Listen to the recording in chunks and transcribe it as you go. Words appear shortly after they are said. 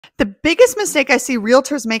The biggest mistake I see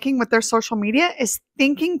realtors making with their social media is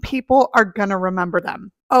thinking people are going to remember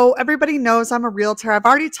them. Oh, everybody knows I'm a realtor. I've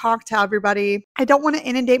already talked to everybody. I don't want to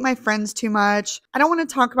inundate my friends too much. I don't want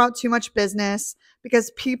to talk about too much business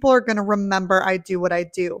because people are going to remember I do what I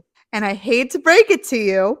do. And I hate to break it to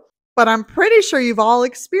you, but I'm pretty sure you've all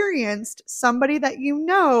experienced somebody that you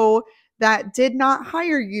know that did not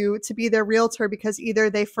hire you to be their realtor because either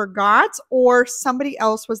they forgot or somebody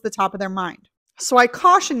else was the top of their mind. So I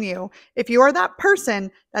caution you, if you are that person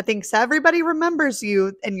that thinks everybody remembers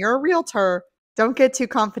you and you're a realtor, don't get too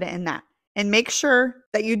confident in that. And make sure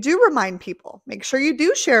that you do remind people. Make sure you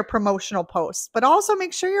do share promotional posts, but also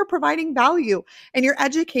make sure you're providing value and you're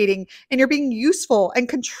educating and you're being useful and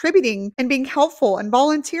contributing and being helpful and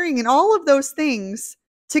volunteering and all of those things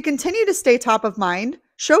to continue to stay top of mind,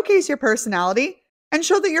 showcase your personality, and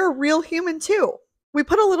show that you're a real human too. We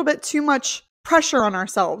put a little bit too much pressure on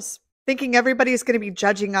ourselves, thinking everybody's going to be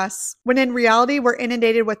judging us, when in reality, we're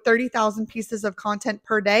inundated with 30,000 pieces of content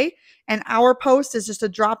per day, and our post is just a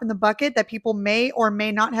drop in the bucket that people may or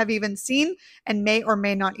may not have even seen and may or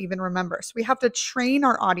may not even remember. So we have to train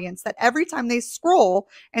our audience that every time they scroll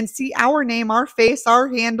and see our name, our face, our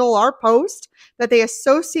handle, our post, that they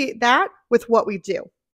associate that with what we do.